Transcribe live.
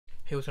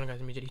Hey, what's going on,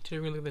 guys? I'm Jedi. Today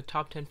we're going to look at the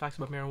top 10 facts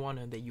about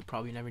marijuana that you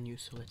probably never knew,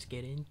 so let's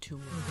get into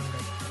it.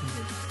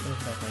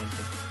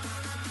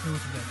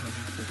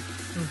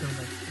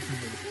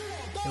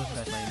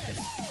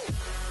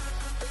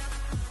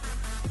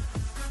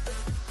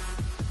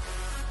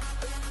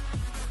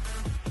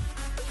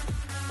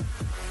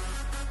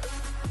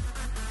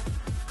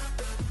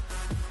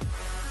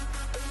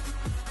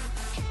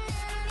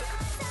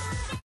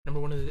 Number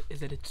one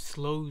is that it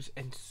slows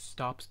and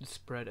stops the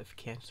spread of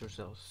cancer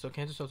cells. So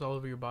cancer cells all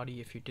over your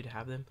body, if you did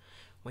have them,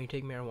 when you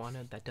take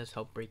marijuana, that does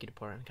help break it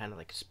apart and kind of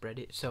like spread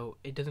it. So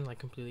it doesn't like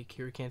completely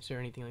cure cancer or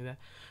anything like that,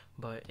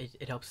 but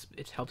it helps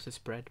it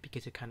spread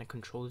because it kind of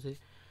controls it.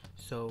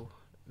 So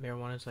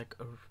marijuana is like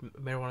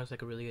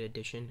a really good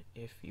addition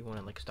if you want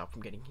to like stop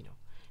from getting, if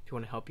you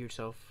want to help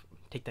yourself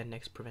take that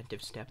next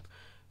preventive step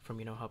from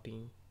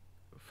helping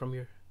from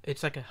your,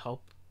 it's like a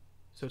help.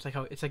 So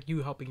it's like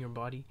you helping your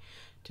body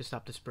to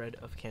stop the spread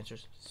of cancer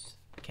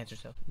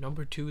cells.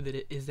 Number two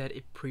is that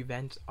it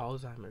prevents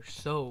Alzheimer's.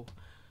 So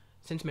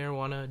since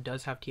marijuana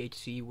does have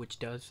THC, which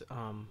does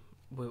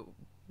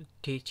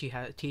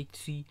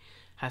THC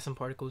has some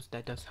particles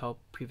that does help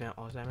prevent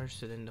Alzheimer's.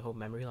 So then the whole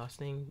memory loss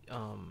thing,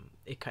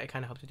 it kind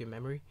of helps with your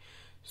memory.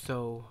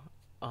 So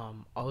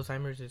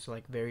Alzheimer's is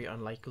like very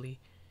unlikely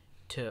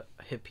to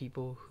hit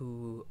people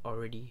who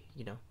already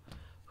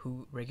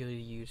who regularly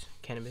use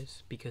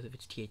cannabis because of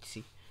its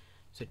THC.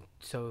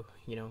 So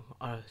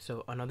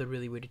another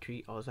really way to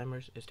treat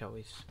Alzheimer's is to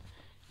always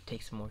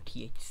take some more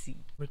THC.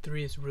 Number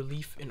three is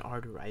relief in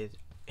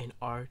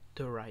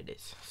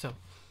arthritis. So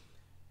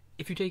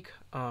if you take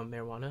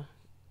marijuana,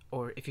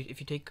 or if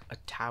you take a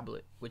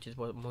tablet, which is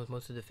what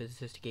most of the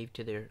physicists gave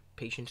to their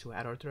patients who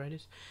had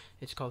arthritis,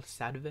 it's called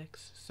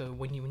Sativex. So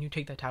when you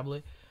take that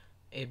tablet,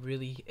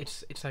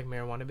 it's like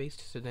marijuana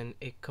based. So then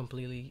it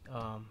completely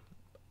a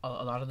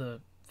lot of the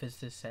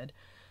physicists said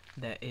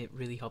that it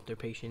really helped their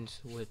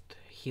patients with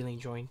healing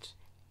joints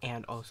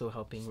and also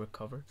helping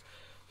recover.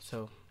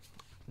 So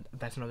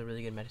that's another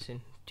really good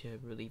medicine to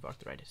relieve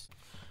arthritis.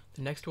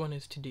 The next one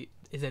is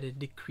that it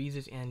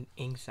decreases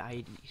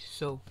anxiety.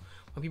 So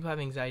when people have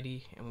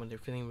anxiety and when they're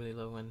feeling really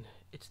low and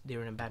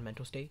they're in a bad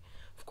mental state,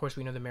 of course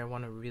we know that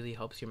marijuana really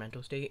helps your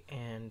mental state,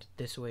 and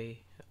this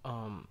way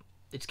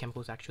its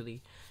chemicals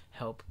actually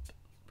help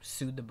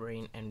soothe the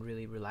brain and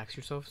really relax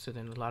yourself. So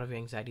then a lot of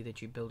anxiety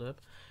that you build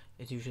up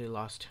is usually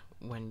lost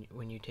when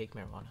you take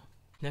marijuana.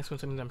 Next one,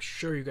 something I'm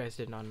sure you guys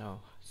did not know.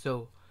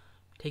 So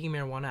taking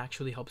marijuana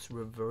actually helps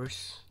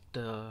reverse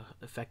the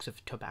effects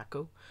of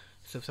tobacco.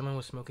 So if someone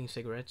was smoking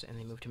cigarettes and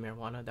they moved to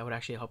marijuana, that would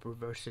actually help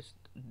reverse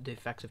the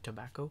effects of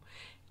tobacco,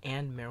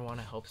 and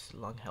marijuana helps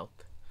lung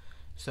health.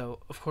 So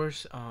of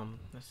course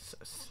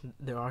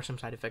there are some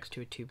side effects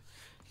to it too,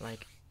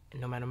 like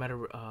no matter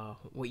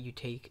what you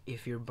take,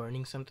 if you're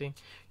burning something,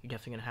 you're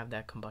definitely gonna have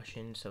that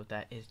combustion, so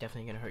that is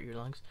definitely gonna hurt your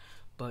lungs.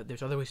 But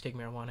there's other ways to take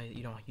marijuana.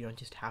 You don't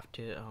just have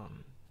to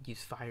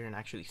use fire and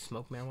actually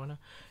smoke marijuana.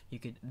 You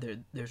could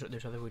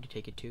there's other way to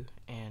take it too,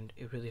 and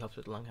it really helps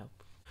with lung health.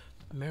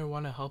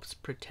 Marijuana helps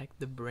protect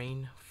the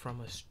brain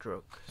from a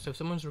stroke. So if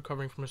someone's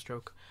recovering from a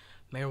stroke,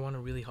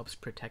 marijuana really helps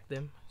protect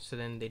them, so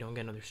then they don't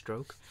get another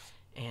stroke.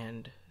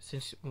 And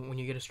since when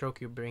you get a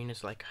stroke, your brain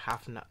is like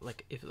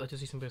if let's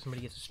just say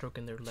somebody gets a stroke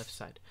in their left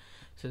side,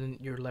 so then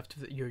your left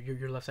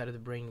side of the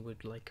brain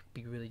would like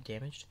be really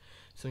damaged.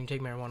 So when you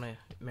take marijuana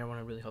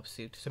really helps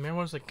soothe. So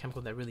marijuana is like a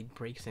chemical that really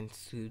breaks and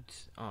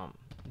soothes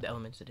the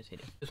elements that it's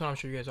hitting. This one I'm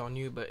sure you guys all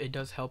knew, but it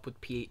does help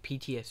with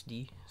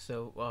PTSD.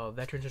 So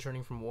veterans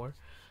returning from war,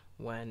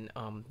 when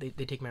they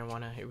take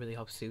marijuana, it really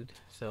helps soothe.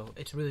 So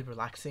it's really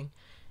relaxing.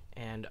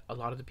 And a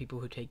lot of the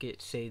people who take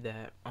it say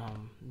that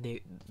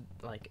it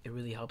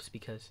really helps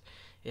because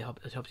it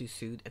helps you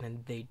soothe, and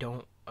then they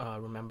don't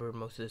remember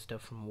most of the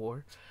stuff from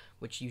war,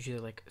 which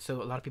usually so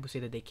a lot of people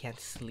say that they can't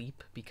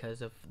sleep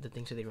because of the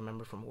things that they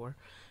remember from war.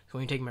 So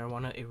when you take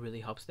marijuana, it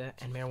really helps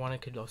that. And marijuana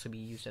could also be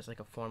used as like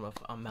a form of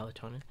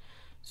melatonin.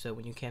 So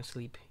when you can't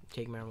sleep, you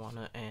take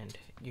marijuana and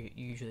you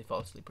usually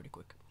fall asleep pretty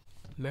quick.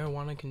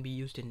 Marijuana can be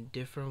used in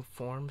different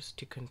forms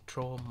to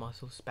control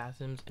muscle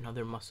spasms and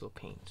other muscle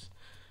pains.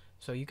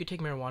 So you could take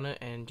marijuana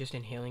and just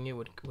inhaling it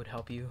would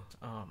help you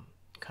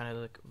kind of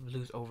like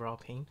lose overall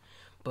pain.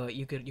 But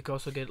you could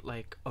also get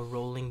like a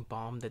rolling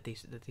balm that they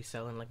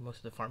sell in like most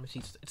of the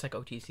pharmacies. It's like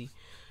OTC.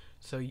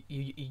 So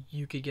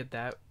you could get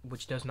that,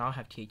 which does not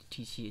have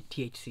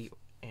THC,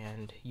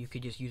 and you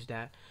could just use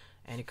that,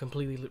 and it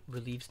completely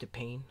relieves the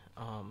pain.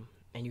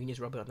 And you can just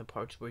rub it on the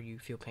parts where you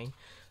feel pain.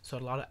 So a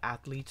lot of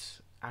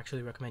athletes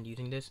actually recommend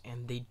using this,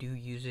 and they do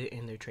use it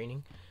in their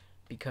training,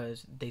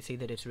 because they say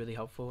that it's really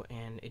helpful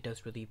and it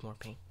does relieve more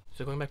pain.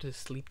 So going back to the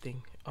sleep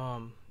thing,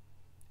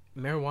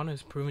 marijuana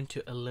is proven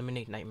to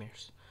eliminate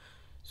nightmares.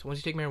 So once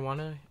you take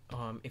marijuana,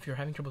 if you're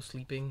having trouble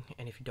sleeping,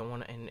 and if you don't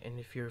want to, and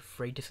if you're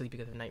afraid to sleep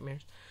because of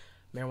nightmares,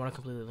 marijuana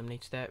completely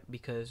eliminates that,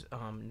 because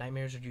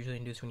nightmares are usually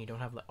induced when you don't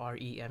have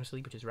REM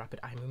sleep, which is rapid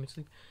eye movement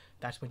sleep.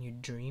 That's when you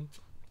dream.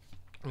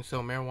 And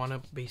so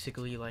marijuana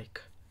basically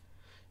like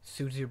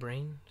soothes your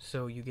brain,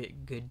 so you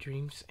get good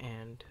dreams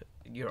and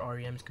your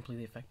REM is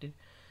completely affected.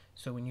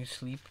 So when you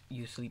sleep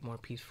more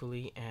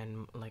peacefully,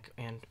 and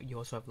you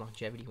also have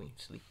longevity when you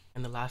sleep.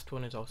 And the last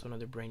one is also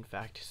another brain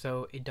fact.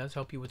 So it does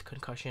help you with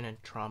concussion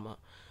and trauma.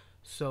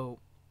 So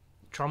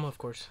trauma, of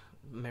course,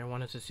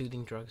 marijuana is a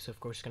soothing drug, so of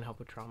course it's gonna help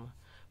with trauma.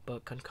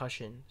 But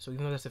concussion, so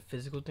even though that's a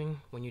physical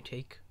thing, when you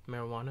take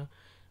marijuana,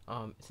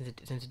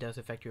 since it does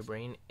affect your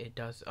brain, it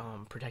does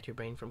protect your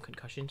brain from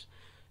concussions.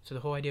 So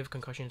the whole idea of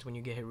concussion is when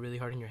you get hit really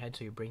hard in your head,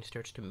 so your brain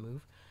starts to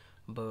move.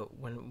 But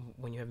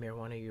when you have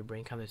marijuana, your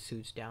brain kind of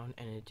soothes down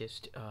and it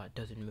just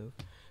doesn't move.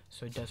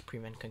 So it does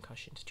prevent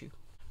concussions too.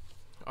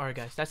 Alright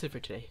guys, that's it for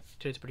today.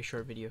 Today's a pretty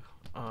short video.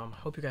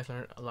 Hope you guys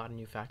learned a lot of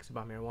new facts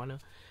about marijuana.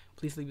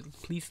 Please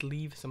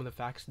leave some of the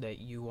facts that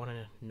you want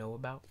to know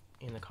about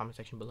in the comment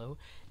section below.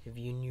 If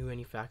you knew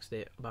any facts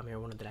about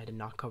marijuana that I did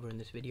not cover in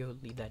this video,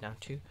 leave that down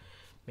too.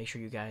 Make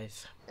sure you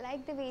guys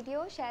like the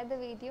video, share the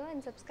video,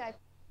 and subscribe.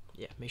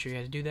 Yeah, make sure you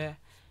guys do that.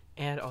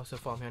 And also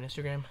follow me on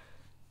Instagram.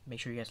 Make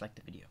sure you guys like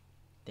the video.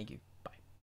 Thank you.